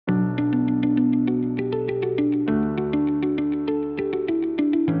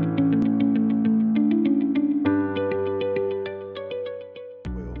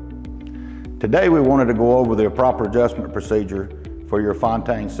Today we wanted to go over the proper adjustment procedure for your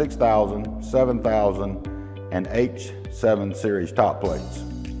Fontaine 6000, 7000, and H7 series top plates.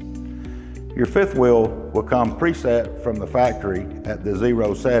 Your fifth wheel will come preset from the factory at the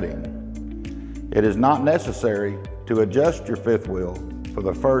 0 setting. It is not necessary to adjust your fifth wheel for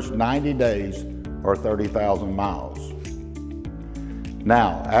the first 90 days or 30,000 miles.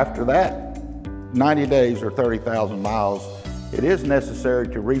 Now, after that 90 days or 30,000 miles, it is necessary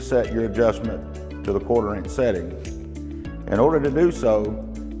to reset your adjustment to the 1/4" setting. In order to do so,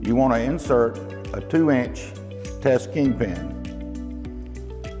 you want to insert a 2-inch test kingpin.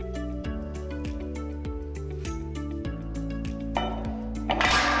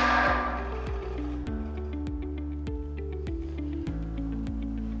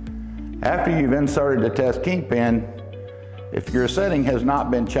 After you've inserted the test kingpin, if your setting has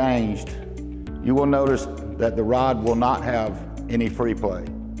not been changed, you will notice that the rod will not have any free play.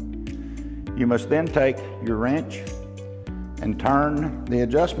 You must then take your wrench and turn the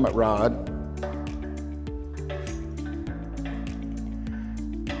adjustment rod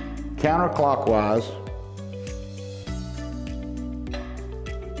counterclockwise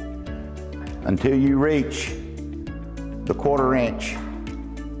until you reach the 1/4"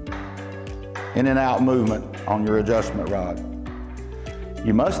 in and out movement on your adjustment rod.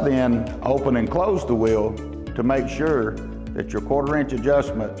 You must then open and close the wheel to make sure that your 1/4"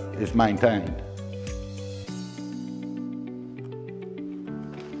 adjustment is maintained.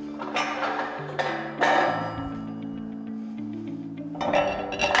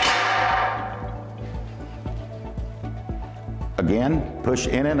 Again, push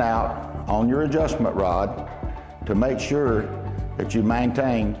in and out on your adjustment rod to make sure that you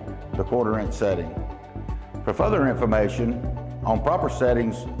maintain the 1/4" setting. For further information on proper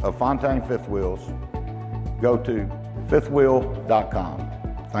settings of Fontaine fifth wheels, go to fifthwheel.com.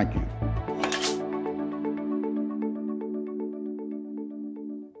 Thank you.